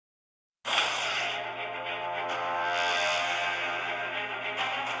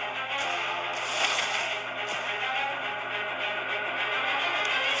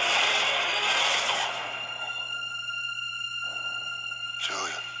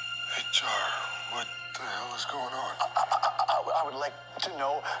Char, what the hell is going on? I would like to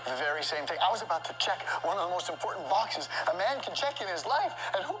know the very same thing. I was about to check one of the most important boxes a man can check in his life.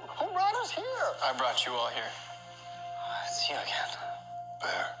 And who brought us here? I brought you all here. It's you again.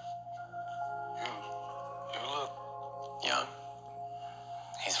 Bear, you look Young.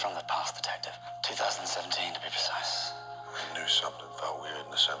 He's from the past, Detective. 2017, to be precise. I knew something felt weird in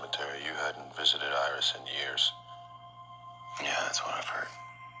the cemetery. You hadn't visited Iris in years. Yeah, that's what I've heard.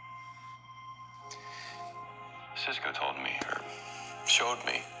 Cisco told me, or showed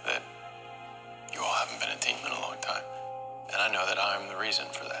me, that you all haven't been a team in a long time. And I know that I'm the reason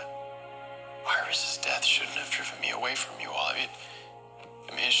for that. Iris's death shouldn't have driven me away from you all. I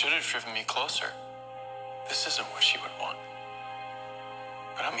mean, it should have driven me closer. This isn't what she would want.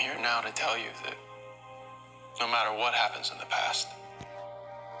 But I'm here now to tell you that no matter what happens in the past,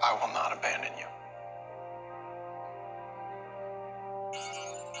 I will not abandon you.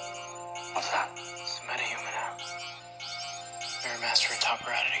 What's that? It's a metahuman app. Mirror Master and Top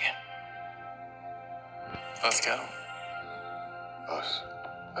are at it again. Let's get them. Us,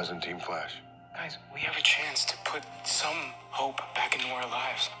 as in Team Flash. Guys, we have a chance to put some hope back into our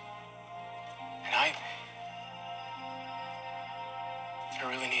lives. And I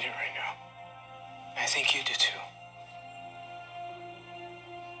really need it right now. And I think you do too.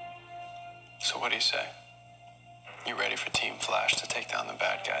 So what do you say? You ready for Team Flash to take down the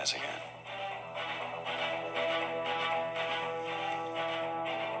bad guys again?